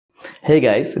Hey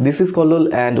guys, this is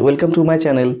Kollol and welcome to my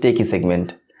channel Techy segment.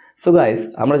 So guys,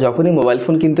 আমরা যখনই mobile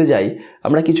phone কিনতে যাই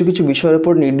আমরা কিছু বিষয়ের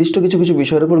উপর নির্দিষ্ট কিছু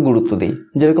বিষয়ের উপর গুরুত্ব দিই,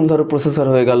 যেরকম ধরো প্রসেসর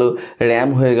হয়ে গেল, র্যাম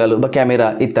হয়ে গেল বা ক্যামেরা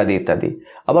ইত্যাদি ইত্যাদি।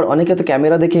 আবার অনেকে তো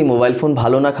ক্যামেরা দেখেই মোবাইল ফোন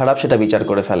ভালো না খারাপ সেটা বিচার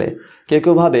করে ফেলে।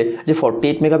 কেউ ভাবে যে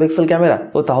 48 মেগাপিক্সেল ক্যামেরা,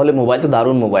 ও তাহলে মোবাইল তো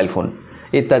দারুণ মোবাইল ফোন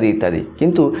ইত্যাদি ইত্যাদি।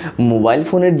 কিন্তু মোবাইল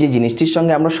ফোনের যে জিনিসটির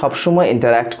সঙ্গে আমরা সবসময়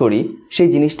ইন্টারঅ্যাক্ট করি সেই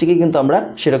জিনিসটিকে কিন্তু আমরা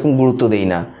সেরকম গুরুত্ব দিই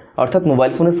না, অর্থাৎ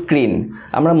মোবাইল ফোনের স্ক্রিন।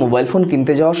 আমরা মোবাইল ফোন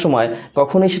কিনতে যাওয়ার সময়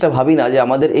কখনোই সেটা ভাবি না যে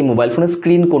আমাদের এই মোবাইল ফোনের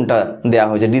স্ক্রিন কোনটা দেওয়া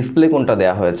হয়েছে, ডিসপ্লে কোনটা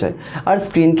দেওয়া হয়েছে। আর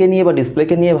স্ক্রিনকে নিয়ে বা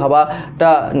ডিসপ্লেকে নিয়ে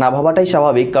ভাবাটাই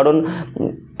স্বাভাবিক, কারণ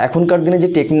এখনকার দিনে যে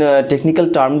টেকনিক্যাল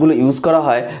টার্মগুলো ইউজ করা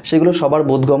হয় সেগুলো সবার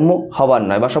বোধগম্য হবার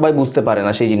নয় বা সবাই বুঝতে পারে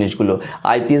না সেই জিনিসগুলো।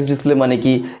 IPS ডিসপ্লে মানে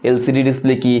কি, LCD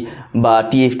ডিসপ্লে কি, বা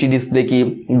TFT ডিসপ্লে কি,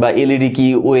 বা LED কি,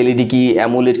 OLED কি,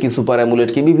 AMOLED কি, সুপার AMOLED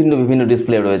কি, বিভিন্ন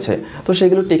ডিসপ্লে রয়েছে। তো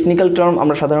সেগুলো টেকনিক্যাল টার্ম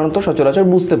আমরা সাধারণত সচরাচর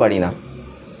বুঝতে পারি না,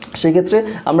 সেক্ষেত্রে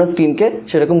আমরা স্ক্রিনকে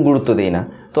সেরকম গুরুত্ব দিই না।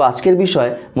 তো আজকের বিষয়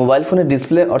মোবাইল ফোনের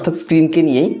ডিসপ্লে অর্থাৎ স্ক্রিনকে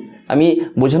নিয়েই আমি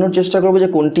বোঝানোর চেষ্টা করব যে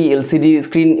কোনটি LCD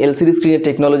স্ক্রিনের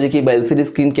টেকনোলজি কি, বা LCD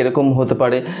স্ক্রিন কীরকম হতে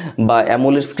পারে, বা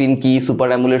AMOLED স্ক্রিন কি, সুপার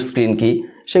AMOLED স্ক্রিন কি,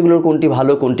 সেগুলোর কোনটি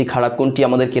ভালো কোনটি খারাপ, কোনটি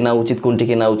আমাদের কেনা উচিত কোনটি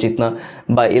কেনা উচিত না,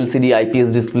 বা LCD IPS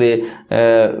display,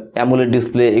 AMOLED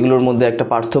display, এগুলোর মধ্যে একটা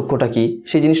পার্থক্যটা কি,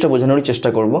 সেই জিনিসটা বোঝানোর চেষ্টা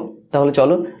করব। তাহলে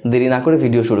চলো দেরি না করে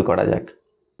ভিডিও শুরু করা যাক।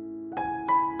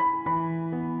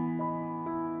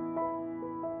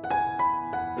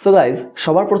 সো গাইজ,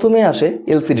 সবার প্রথমে আসে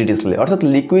LCD ডিসপ্লে অর্থাৎ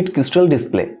লিকুইড ক্রিস্টাল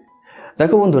ডিসপ্লে।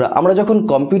 দেখো বন্ধুরা, আমরা যখন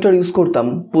কম্পিউটার ইউজ করতাম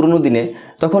পুরনো দিনে,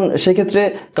 তখন সেক্ষেত্রে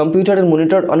কম্পিউটারের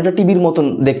মনিটর অনেকটা টিভির মতন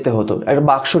দেখতে হতো, একটা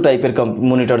বাক্স টাইপের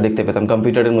মনিটর দেখতে পেতাম,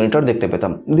 কম্পিউটারের মনিটর দেখতে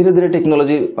পেতাম। ধীরে ধীরে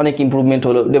টেকনোলজি অনেক ইমপ্রুভমেন্ট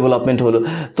হলো, ডেভেলপমেন্ট হলো।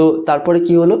 তো তারপরে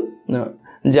কি হলো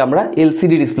যে আমরা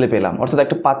LCD ডিসপ্লে পেলাম, অর্থাৎ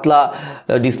একটা পাতলা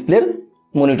ডিসপ্লের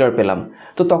মনিটর পেলাম।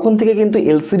 তো তখন থেকে কিন্তু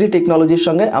LCD টেকনোলজির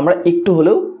সঙ্গে আমরা একটু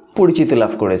হলেও পরিচিতি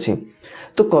লাভ করেছি।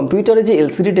 তো কম্পিউটারে যে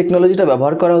LCD টেকনোলজিটা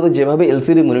ব্যবহার করা হতো, যেভাবে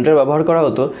LCD মনিটর ব্যবহার করা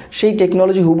হতো, সেই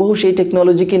টেকনোলজি হুবহু সেই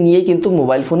টেকনোলজিকে নিয়েই কিন্তু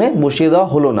মোবাইল ফোনে বসিয়ে দেওয়া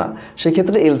হলো না।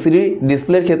 সেক্ষেত্রে LCD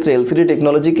ডিসপ্লের ক্ষেত্রে LCD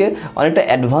টেকনোলজিকে অনেকটা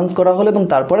অ্যাডভান্স করা হলো এবং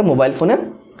তারপরে মোবাইল ফোনে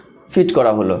ফিট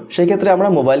করা হলো। সেক্ষেত্রে আমরা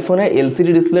মোবাইল ফোনে LCD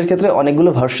ডিসপ্লের ক্ষেত্রে অনেকগুলো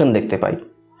ভার্সন দেখতে পাই।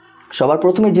 সবার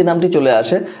প্রথমে যে নামটি চলে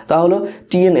আসে তা হলো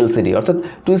TN-LCD অর্থাৎ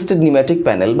টুইস্টেড নিউম্যাটিক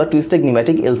প্যানেল বা টুইস্টেড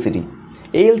নিউম্যাটিক LCD।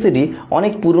 এই LCD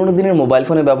অনেক পুরনো দিনের মোবাইল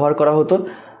ফোনে ব্যবহার করা হতো।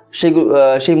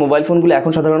 সেই মোবাইল ফোনগুলো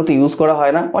এখন সাধারণত ইউজ করা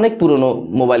হয় না, অনেক পুরনো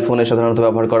মোবাইল ফোনে সাধারণত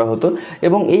ব্যবহার করা হতো।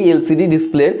 এবং এই LCD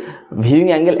ডিসপ্লের ভিউইং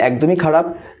অ্যাঙ্গেল একদমই খারাপ,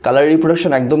 কালার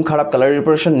রিপ্রেজেন্টেশন একদম খারাপ, কালার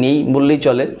রিপ্রেজেন্টেশন নেই বললেই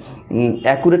চলে।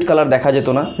 অ্যাকুরেট কালার দেখা যেত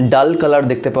না, ডাল কালার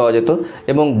দেখতে পাওয়া যেত,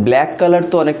 এবং ব্ল্যাক কালার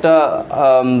তো অনেকটা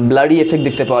ব্লারি এফেক্ট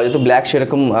দেখতে পাওয়া যেত, ব্ল্যাক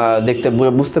সেরকম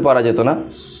বুঝতে পারা যেত না,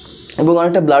 এবং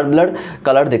অনেকটা ব্লার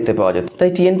কালার দেখতে পাওয়া যেত। তাই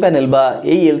TN প্যানেল বা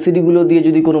এই LCDগুলো দিয়ে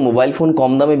যদি কোনো মোবাইল ফোন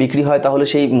কম দামে বিক্রি হয় তাহলে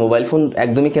সেই মোবাইল ফোন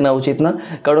একদমই কেনা উচিত না,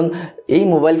 কারণ এই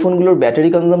মোবাইল ফোনগুলোর ব্যাটারি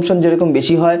কনজাম্পশন যেরকম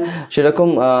বেশি হয় সেরকম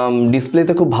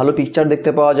ডিসপ্লেতে খুব ভালো পিকচার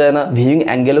দেখতে পাওয়া যায় না, ভিউইং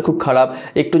অ্যাঙ্গেলও খুব খারাপ।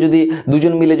 একটু যদি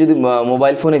দুজন মিলে যদি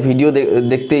মোবাইল ফোনে ভিডিও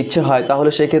দেখতে ইচ্ছে হয় তাহলে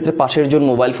সেক্ষেত্রে পাশের জন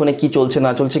মোবাইল ফোনে কি চলছে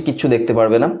না চলছে কিচ্ছু দেখতে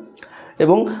পারবে না,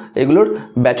 এবং এগুলোর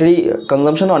ব্যাটারি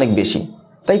কনজাম্পশন অনেক বেশি।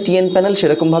 তাই TN প্যানেল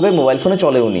সেরকমভাবে মোবাইল ফোনে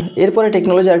চলেও নি। এরপরে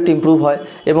টেকনোলজি আরেকটু ইমপ্রুভ হয়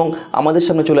এবং আমাদের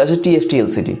সামনে চলে আসে TFT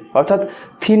LCD অর্থাৎ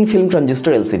থিন ফিল্ম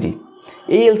ট্রানজিস্টর LCD।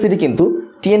 এই LCD কিন্তু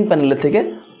TN প্যানেলের থেকে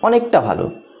অনেকটা ভালো,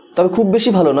 তবে খুব বেশি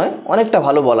ভালো নয়, অনেকটা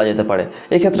ভালো বলা যেতে পারে।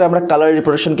 এক্ষেত্রে আমরা কালার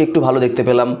রিপ্রেজেন্টেশনকে একটু ভালো দেখতে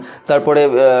পেলাম, তারপরে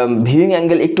ভিউইং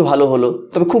অ্যাঙ্গেল একটু ভালো হলো,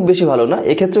 তবে খুব বেশি ভালো না।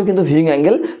 এক্ষেত্রেও কিন্তু ভিউইং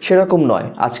অ্যাঙ্গেল সেরকম নয়।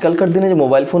 আজকালকার দিনে যে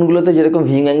মোবাইল ফোনগুলোতে যেরকম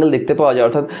ভিউইং অ্যাঙ্গেল দেখতে পাওয়া যায়,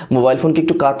 অর্থাৎ মোবাইল ফোনকে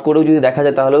একটু কাট করেও যদি দেখা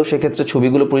যায় তাহলেও সেক্ষেত্রে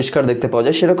ছবিগুলো পরিষ্কার দেখতে পাওয়া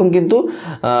যায়, সেরকম কিন্তু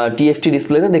TFT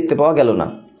ডিসপ্লেতে দেখতে পাওয়া গেল না।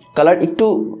 কালার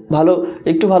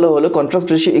একটু ভালো হলো, কন্ট্রাস্ট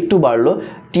রেশিও একটু বাড়লো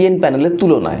TN প্যানেলের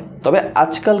তুলনায়, তবে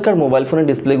আজকালকার মোবাইল ফোনের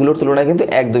ডিসপ্লেগুলোর তুলনায় কিন্তু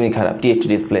একদমই খারাপ TFT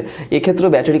ডিসপ্লে। এক্ষেত্রেও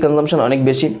ব্যাটারি কনজাম্পশন অনেক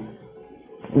বেশি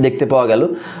দেখতে পাওয়া গেল।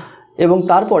 এবং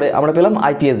তারপরে আমরা পেলাম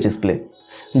IPS ডিসপ্লে।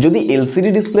 যদি LCD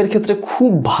ডিসপ্লের ক্ষেত্রে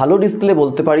খুব ভালো ডিসপ্লে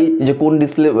বলতে পারি যে কোন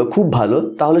ডিসপ্লে খুব ভালো,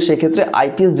 তাহলে সেক্ষেত্রে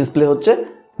IPS ডিসপ্লে হচ্ছে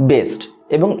বেস্ট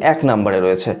এবং 1 নম্বরে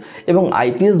রয়েছে। এবং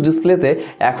IPS ডিসপ্লেতে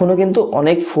এখনও কিন্তু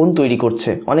অনেক ফোন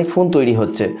তৈরি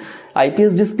হচ্ছে।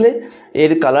 IPS ডিসপ্লে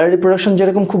এর কালার রিপ্রোডাকশন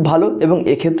যেরকম খুব ভালো, এবং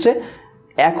এক্ষেত্রে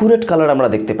অ্যাকুরেট কালার আমরা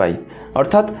দেখতে পাই,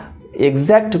 অর্থাৎ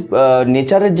এক্স্যাক্ট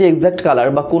নেচারের যে এক্স্যাক্ট কালার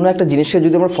বা কোনো একটা জিনিসের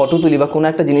যদি আমরা ফটো তুলি বা কোনো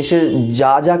একটা জিনিসের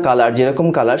যা কালার যেরকম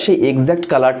কালার, সেই এক্স্যাক্ট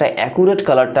কালারটা, অ্যাকুরেট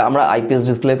কালারটা আমরা IPS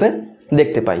ডিসপ্লেতে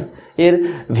দেখতে পাই। এর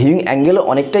ভিউইং অ্যাঙ্গেলও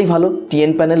অনেকটাই ভালো,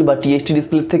 TN প্যানেল বা TFT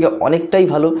ডিসপ্লের থেকে অনেকটাই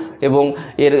ভালো, এবং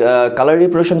এর কালার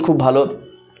রিপ্রেজেন্টেশন খুব ভালো।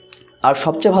 আর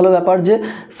সবচেয়ে ভালো ব্যাপার যে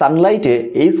সানলাইটে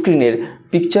এই স্ক্রিনের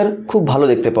পিকচার খুব ভালো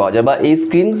দেখতে পাওয়া যায়, বা এই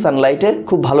স্ক্রিন সানলাইটে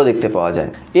খুব ভালো দেখতে পাওয়া যায়।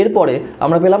 এরপরে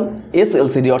আমরা পেলাম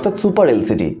SLCD অর্থাৎ সুপার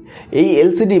এলসিডি। এই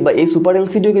এলসিডি বা এই সুপার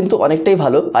এলসিডিও কিন্তু অনেকটাই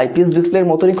ভালো, IPS ডিসপ্লের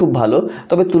মতনই খুব ভালো।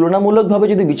 তবে তুলনামূলকভাবে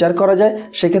যদি বিচার করা যায়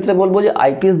সেক্ষেত্রে বলবো যে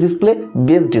IPS ডিসপ্লে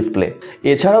বেস্ট ডিসপ্লে।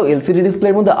 এছাড়াও এলসিডি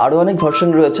ডিসপ্লের মধ্যে আরও অনেক ভার্সন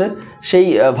রয়েছে, সেই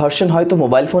ভার্সন হয়তো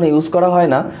মোবাইল ফোনে ইউজ করা হয়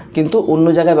না কিন্তু অন্য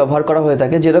জায়গায় ব্যবহার করা হয়ে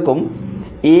থাকে, যেরকম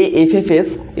AFFS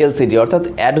এলসিডি অর্থাৎ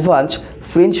অ্যাডভান্স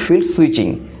ফ্রিঞ্জ ফিল্ড সুইচিং।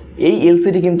 এই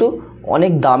এলসিডি কিন্তু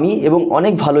অনেক দামি এবং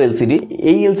অনেক ভালো এলসিডি।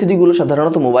 এই এলসিডিগুলো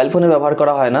সাধারণত মোবাইল ফোনে ব্যবহার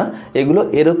করা হয় না, এগুলো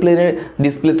এরোপ্লেনের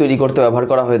ডিসপ্লে তৈরি করতে ব্যবহার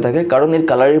করা হয়ে থাকে, কারণ এর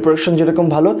কালার রিপ্রোডাকশন যেরকম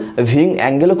ভালো, ভিউইং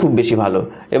অ্যাঙ্গেলও খুব বেশি ভালো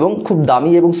এবং খুব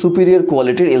দামি এবং সুপিরিয়র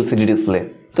কোয়ালিটির এলসিডি ডিসপ্লে।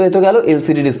 তো এ তো গেল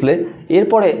এলসিডি ডিসপ্লে।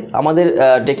 এরপরে আমাদের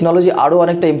টেকনোলজি আরও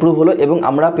অনেকটা ইমপ্রুভ হলো এবং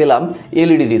আমরা পেলাম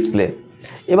এলইডি ডিসপ্লে।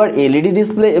 এবার এলইডি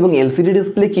ডিসপ্লে এবং এলসিডি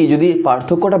ডিসপ্লে কি যদি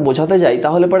পার্থক্যটা বোঝাতে যাই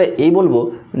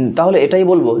তাহলে এটাই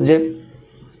বলবো যে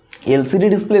এলসিডি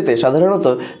ডিসপ্লেতে সাধারণত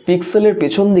পিক্সেলের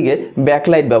পেছন দিকে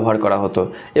ব্যাকলাইট ব্যবহার করা হতো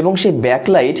এবং সেই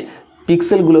ব্যাকলাইট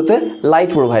পিক্সেলগুলোতে লাইট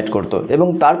প্রোভাইড করতো এবং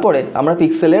তারপরে আমরা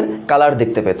পিক্সেলের কালার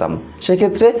দেখতে পেতাম।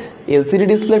 সেক্ষেত্রে এলসিডি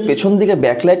ডিসপ্লের পেছন দিকে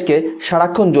ব্যাকলাইটকে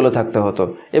সারাক্ষণ জ্বলে থাকতে হতো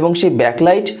এবং সেই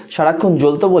ব্যাকলাইট সারাক্ষণ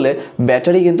জ্বলতো বলে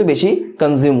ব্যাটারি কিন্তু বেশি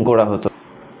কনজিউম করা হতো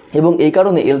এবং এই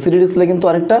কারণে এলসিডি ডিসপ্লে কিন্তু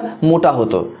অনেকটা মোটা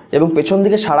হতো এবং পেছন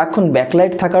দিকে সারাক্ষণ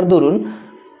ব্যাকলাইট থাকার দরুন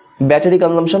ব্যাটারি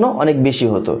কনজাম্পশনও অনেক বেশি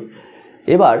হতো।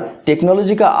 এবার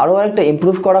টেকনোলজিকে আরও একটা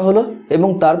ইমপ্রুভ করা হলো এবং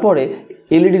তারপরে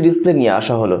এলইডি ডিসপ্লে নিয়ে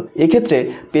আসা হলো। এক্ষেত্রে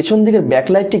পেছন দিকের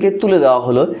ব্যাকলাইটটিকে তুলে দেওয়া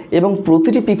হলো এবং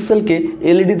প্রতিটি পিক্সেলকে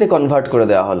এলইডিতে কনভার্ট করে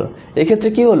দেওয়া হলো। এক্ষেত্রে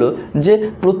কি হলো যে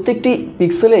প্রত্যেকটি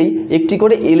পিক্সেলেই একটি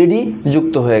করে এলইডি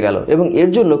যুক্ত হয়ে গেল এবং এর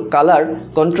জন্য কালার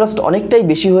কন্ট্রাস্ট অনেকটাই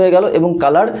বেশি হয়ে গেল এবং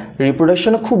কালার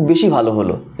রিপ্রোডাকশনও খুব বেশি ভালো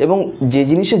হলো এবং যে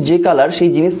জিনিসের যে কালার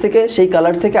সেই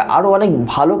কালার থেকে আরও অনেক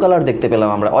ভালো কালার দেখতে পেলাম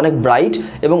আমরা, অনেক ব্রাইট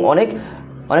এবং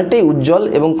অনেকটাই উজ্জ্বল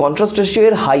এবং কন্ট্রাস্ট রেশিও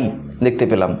এর হাই দেখতে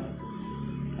পেলাম।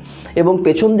 এবং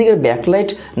পেছন দিকের ব্যাকলাইট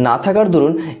না থাকার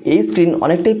দরুন এই স্ক্রিন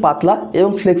অনেকটাই পাতলা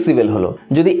এবং ফ্লেক্সিবল হলো।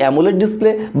 যদি অ্যামোলেড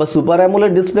ডিসপ্লে বা সুপার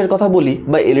অ্যামোলেড ডিসপ্লের কথা বলি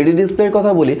বা এলইডি ডিসপ্লের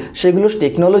কথা বলি, সেগুলোর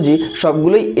টেকনোলজি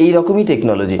সবগুলোই এই রকমই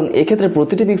টেকনোলজি। এক্ষেত্রে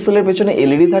প্রতিটি পিক্সেলের পেছনে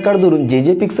এলইডি থাকার দরুন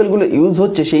যে পিক্সেলগুলো ইউজ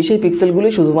হচ্ছে সেই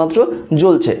পিক্সেলগুলোই শুধুমাত্র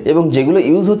জ্বলছে এবং যেগুলো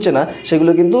ইউজ হচ্ছে না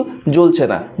সেগুলো কিন্তু জ্বলছে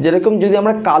না। যেরকম যদি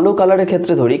আমরা কালো কালারের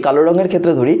ক্ষেত্রে ধরি, কালো রঙের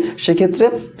ক্ষেত্রে ধরি, সেক্ষেত্রে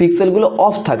পিক্সেলগুলো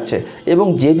অফ থাকছে এবং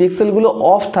যে পিক্সেলগুলো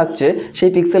অফ থাকছে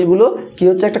সেই পিক্সেলগুলো কি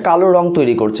হচ্ছে একটা কালো রং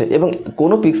তৈরি করছে এবং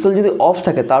কোনো পিক্সেল যদি অফ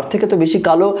থাকে তার থেকে তো বেশি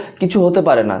কালো কিছু হতে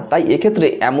পারে না। তাই এক্ষেত্রে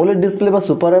অ্যামোলেড ডিসপ্লে বা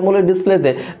সুপার অ্যামোলেড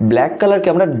ডিসপ্লেতে ব্ল্যাক কালারকে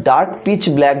আমরা ডার্ক পিচ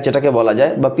ব্ল্যাক যেটাকে বলা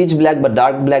যায় বা পিচ ব্ল্যাক বা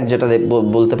ডার্ক ব্ল্যাক যেটা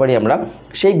বলতে পারি আমরা,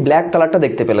 সেই ব্ল্যাক কালারটা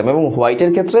দেখতে পেলাম এবং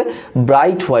হোয়াইটের ক্ষেত্রে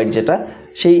ব্রাইট হোয়াইট যেটা,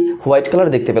 সেই হোয়াইট কালার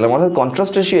দেখতে পেলাম। অর্থাৎ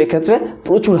কন্ট্রাস্ট রেশিও এক্ষেত্রে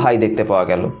প্রচুর হাই দেখতে পাওয়া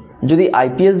গেল। যদি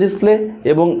IPS ডিসপ্লে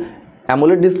এবং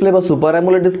অ্যামোলেড ডিসপ্লে বা সুপার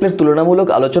অ্যামোলেড ডিসপ্লের তুলনামূলক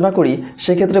আলোচনা করি,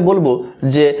 সেক্ষেত্রে বলবো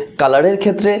যে কালারের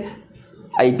ক্ষেত্রে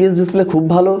IPS ডিসপ্লে খুব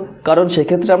ভালো, কারণ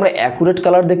সেক্ষেত্রে আমরা অ্যাকুরেট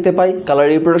কালার দেখতে পাই, কালার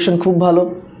রিপ্রোডাকশন খুব ভালো,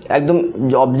 একদম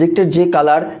অবজেক্টের যে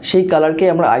কালার সেই কালারকে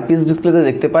আমরা IPS ডিসপ্লেতে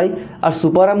দেখতে পাই। আর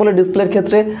সুপার অ্যামোলেড ডিসপ্লের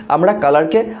ক্ষেত্রে আমরা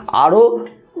কালারকে আরও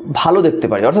ভালো দেখতে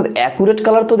পারি, অর্থাৎ অ্যাকুরেট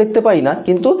কালার তো দেখতে পাই না,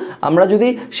 কিন্তু আমরা যদি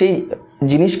সেই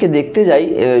জিনিসকে দেখতে যাই,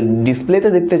 ডিসপ্লেতে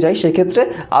দেখতে যাই, সেক্ষেত্রে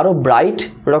আরও ব্রাইট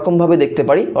রকমভাবে দেখতে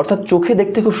পারি। অর্থাৎ চোখে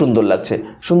দেখতে খুব সুন্দর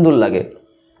লাগে,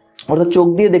 অর্থাৎ চোখ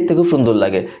দিয়ে দেখতে খুব সুন্দর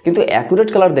লাগে, কিন্তু অ্যাকুরেট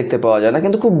কালার দেখতে পাওয়া যায় না,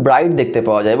 কিন্তু খুব ব্রাইট দেখতে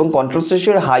পাওয়া যায় এবং কন্ট্রাস্ট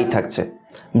রেশিও হাই থাকছে।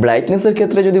 ব্রাইটনেসের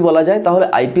ক্ষেত্রে যদি বলা যায় তাহলে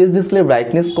IPS ডিসপ্লের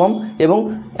ব্রাইটনেস কম এবং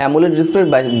অ্যামোলেড ডিসপ্লের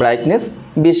ব্রাইটনেস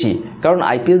বেশি, কারণ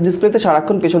IPS ডিসপ্লেতে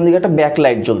সারাক্ষণ পেছন দিকে একটা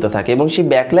ব্যাকলাইট জ্বলতে থাকে এবং সেই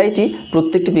ব্যাকলাইটই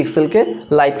প্রত্যেকটি পিক্সেলকে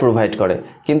লাইট প্রোভাইড করে।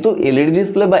 কিন্তু এলইডি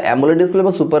ডিসপ্লে বা অ্যামোলেড ডিসপ্লে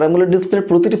বা সুপার অ্যামোলেড ডিসপ্লের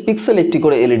প্রতিটি পিক্সেল একটি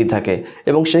করে এলইডি থাকে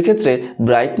এবং সেক্ষেত্রে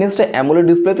ব্রাইটনেসটা অ্যামোলেড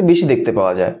ডিসপ্লেতে বেশি দেখতে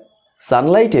পাওয়া যায়।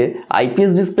 সানলাইটে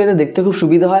IPS ডিসপ্লেতে দেখতে খুব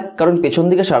সুবিধা হয়, কারণ পেছন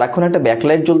দিকে সারাক্ষণ একটা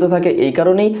ব্যাকলাইট জ্বলতে থাকে। এই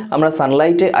কারণেই আমরা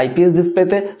সানলাইটে IPS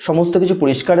ডিসপ্লেতে সমস্ত কিছু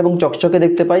পরিষ্কার এবং চকচকে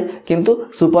দেখতে পাই, কিন্তু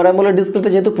সুপার অ্যামোলেড ডিসপ্লেতে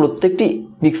যেহেতু প্রত্যেকটি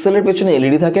পিক্সেলের পেছনে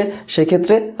এলইডি থাকে,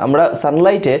 সেক্ষেত্রে আমরা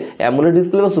সানলাইটে অ্যামোলেড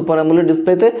ডিসপ্লে বা সুপার অ্যামোলেড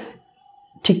ডিসপ্লেতে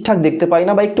ঠিকঠাক দেখতে পাই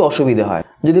না বা একটু অসুবিধা হয়।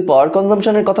 যদি পাওয়ার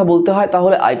কনজাম্পশনের কথা বলতে হয়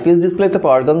তাহলে IPS ডিসপ্লেতে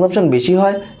পাওয়ার কনজাম্পশন বেশি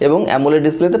হয় এবং অ্যামোলেড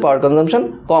ডিসপ্লেতে পাওয়ার কনজাম্পশন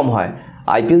কম হয়।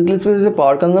 IPS ডিসপ্লেতে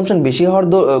পাওয়ার কনজাম্পশন বেশি হওয়ার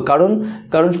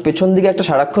কারণ পেছন দিকে একটা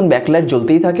সারাক্ষণ ব্যাকলাইট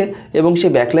জ্বলতেই থাকে এবং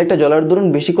সেই ব্যাকলাইটটা জ্বলার দরুন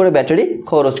বেশি করে ব্যাটারি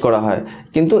খরচ করা হয়।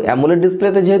 কিন্তু অ্যামোলেড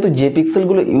ডিসপ্লেতে যেহেতু যে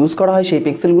পিক্সেলগুলো ইউজ করা হয় সেই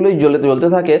পিক্সেলগুলোই জ্বলতে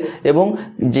থাকে এবং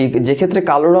যে ক্ষেত্রে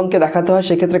কালো রঙকে দেখাতে হয়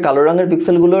সেক্ষেত্রে কালো রঙের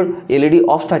পিক্সেলগুলোর এলইডি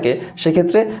অফ থাকে,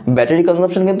 সেক্ষেত্রে ব্যাটারি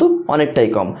কনজাম্পশন কিন্তু অনেকটাই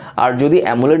কম। আর যদি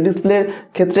অ্যামোলেড ডিসপ্লের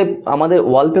ক্ষেত্রে আমাদের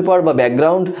ওয়ালপেপার বা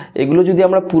ব্যাকগ্রাউন্ড এগুলো যদি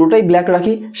আমরা পুরোটাই ব্ল্যাক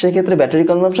রাখি, সেক্ষেত্রে ব্যাটারি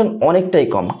কনজাম্পশন অনেকটাই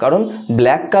কম, কারণ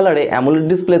ব্ল্যাক কালারে অ্যামোলেড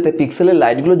ডিসপ্লেতে পিক্সেলের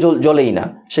লাইটগুলো জ্বলেই না,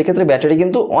 সেক্ষেত্রে ব্যাটারি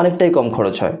কিন্তু অনেকটাই কম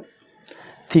খরচ হয়।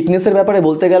 থিকনেসের ব্যাপারে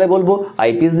বলতে গেলে বলবো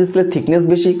আইপিএস ডিসপ্লের থিকনেস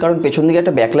বেশি, কারণ পেছন দিকে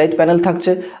একটা ব্যাকলাইট প্যানেল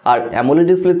থাকছে, আর অ্যামোলেড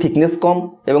ডিসপ্লের থিকনেস কম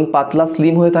এবং পাতলা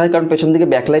স্লিম হয়ে থাকে, কারণ পেছন দিকে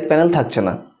ব্যাকলাইট প্যানেল থাকছে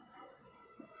না।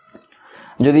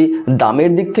 যদি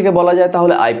দামের দিক থেকে বলা যায়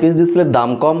তাহলে আইপিএস ডিসপ্লের দাম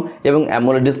কম এবং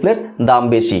অ্যামোলেড ডিসপ্লের দাম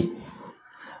বেশি।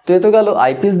 তো এ তো গেল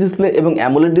আইপিএস ডিসপ্লে এবং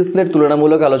অ্যামোলেড ডিসপ্লের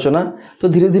তুলনামূলক আলোচনা। তো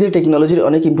ধীরে ধীরে টেকনোলজির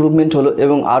অনেক ইমপ্রুভমেন্ট হলো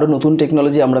এবং আরও নতুন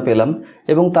টেকনোলজি আমরা পেলাম,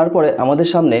 এবং তারপরে আমাদের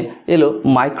সামনে এলো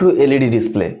মাইক্রো এলইডি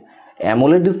ডিসপ্লে।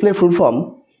 অ্যামোলেড ডিসপ্লের full form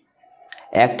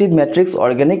active matrix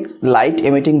organic light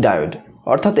emitting diode,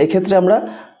 অর্থাৎ এক্ষেত্রে আমরা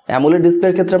অ্যামোলেড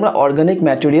ডিসপ্লের ক্ষেত্রে আমরা অর্গানিক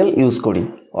ম্যাটেরিয়াল ইউজ করি।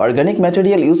 অর্গানিক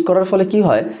ম্যাটেরিয়াল ইউজ করার ফলে কি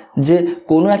হয় যে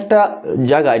কোনো একটা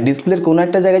জায়গায়, ডিসপ্লের কোনো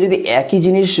একটা জায়গায় যদি একই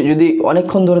জিনিস যদি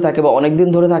অনেকক্ষণ ধরে থাকে বা অনেক দিন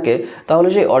ধরে থাকে, তাহলে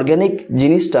সেই অর্গানিক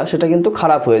জিনিসটা সেটা কিন্তু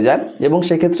খারাপ হয়ে যায়, এবং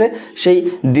সেক্ষেত্রে সেই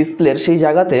ডিসপ্লের সেই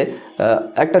জায়গাতে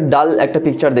একটা ডাল একটা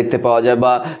পিকচার দেখতে পাওয়া যায়,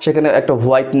 বা সেখানে একটা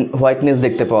হোয়াইটনেস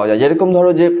দেখতে পাওয়া যায়। যেরকম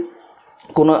ধরো যে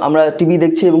কোনো আমরা টিভি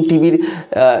দেখছি এবং টিভির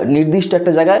নির্দিষ্ট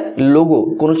একটা জায়গায় লোগো,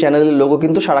 কোনো চ্যানেলের লোগো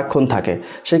কিন্তু সারাক্ষণ থাকে,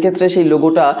 সেক্ষেত্রে সেই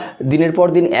লোগোটা দিনের পর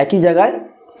দিন একই জায়গায়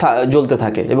জ্বলতে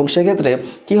থাকে, এবং সেক্ষেত্রে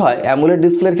কি হয় অ্যামোলেড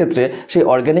ডিসপ্লের ক্ষেত্রে সেই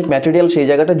অর্গানিক ম্যাটেরিয়াল সেই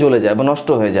জায়গাটা জ্বলে যায় বা নষ্ট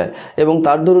হয়ে যায়, এবং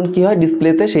তার দরুন কি হয়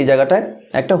ডিসপ্লেতে সেই জায়গাটায়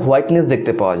একটা হোয়াইটনেস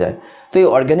দেখতে পাওয়া যায়। তো এই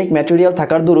অর্গানিক ম্যাটেরিয়াল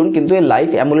থাকার দরুন কিন্তু এই লাইফ,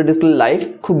 অ্যামোলেড ডিসপ্লের লাইফ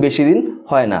খুব বেশি দিন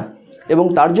হয় না, এবং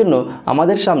তার জন্য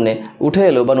আমাদের সামনে উঠে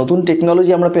এলো বা নতুন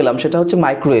টেকনোলজি আমরা পেলাম, সেটা হচ্ছে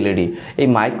মাইক্রো এলইডি। এই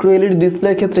মাইক্রো এলইডি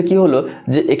ডিসপ্লের ক্ষেত্রে কি হলো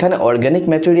যে এখানে অর্গানিক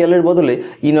ম্যাটেরিয়ালের বদলে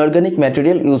ইনঅর্গানিক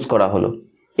ম্যাটেরিয়াল ইউজ করা হলো।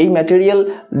 এই ম্যাটেরিয়াল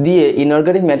দিয়ে,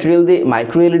 ইনঅর্গানিক ম্যাটেরিয়াল দিয়ে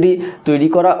মাইক্রো এলইডি তৈরি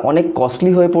করা অনেক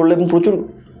কস্টলি হয়ে পড়লো এবং প্রচুর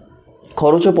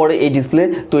খরচও পড়ে এই ডিসপ্লে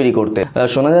তৈরি করতে।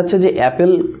 শোনা যাচ্ছে যে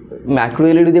অ্যাপেল মাইক্রো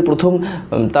এলইডি দিয়ে প্রথম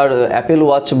তার অ্যাপেল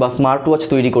ওয়াচ বা স্মার্ট ওয়াচ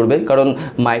তৈরি করবে, কারণ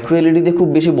মাইক্রো এলইডি দিয়ে খুব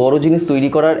বেশি বড় জিনিস তৈরি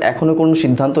করার এখনও কোনো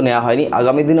সিদ্ধান্ত নেওয়া হয়নি,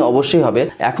 আগামী দিনে অবশ্যই হবে।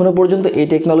 এখনও পর্যন্ত এই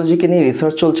টেকনোলজিকে নিয়ে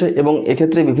রিসার্চ চলছে, এবং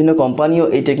এক্ষেত্রে বিভিন্ন কোম্পানিও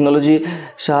এই টেকনোলজির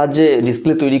সাহায্যে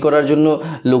ডিসপ্লে তৈরি করার জন্য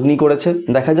লগ্নি করেছে।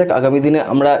 দেখা যাক আগামী দিনে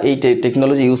আমরা এই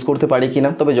টেকনোলজি ইউজ করতে পারি কিনা।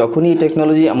 তবে যখনই এই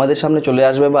টেকনোলজি আমাদের সামনে চলে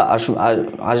আসবে বা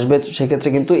আসবে, সেক্ষেত্রে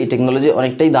কিন্তু এই টেকনোলজি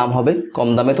অনেকটাই দাম হবে, কম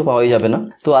দামে তো পাওয়াই যাবে না।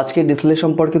 তো আজকে ডিসপ্লে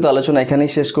সম্পর্কিত আলোচনা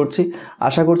এখানেই শেষ করছি।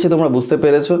 আশা করছি তোমরা বুঝতে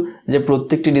পেরেছো যে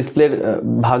প্রত্যেকটি ডিসপ্লের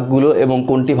ভাগগুলো এবং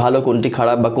কোনটি ভালো কোনটি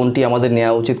খারাপ, বা কোনটি আমাদের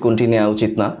নেওয়া উচিত কোনটি নেওয়া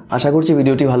উচিত না। আশা করছি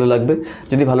ভিডিওটি ভালো লাগবে।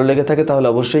 যদি ভালো লেগে থাকে তাহলে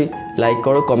অবশ্যই লাইক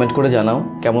করো, কমেন্ট করে জানাও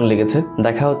কেমন লেগেছে।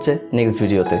 দেখা হচ্ছে নেক্সট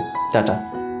ভিডিওতে। টাটা।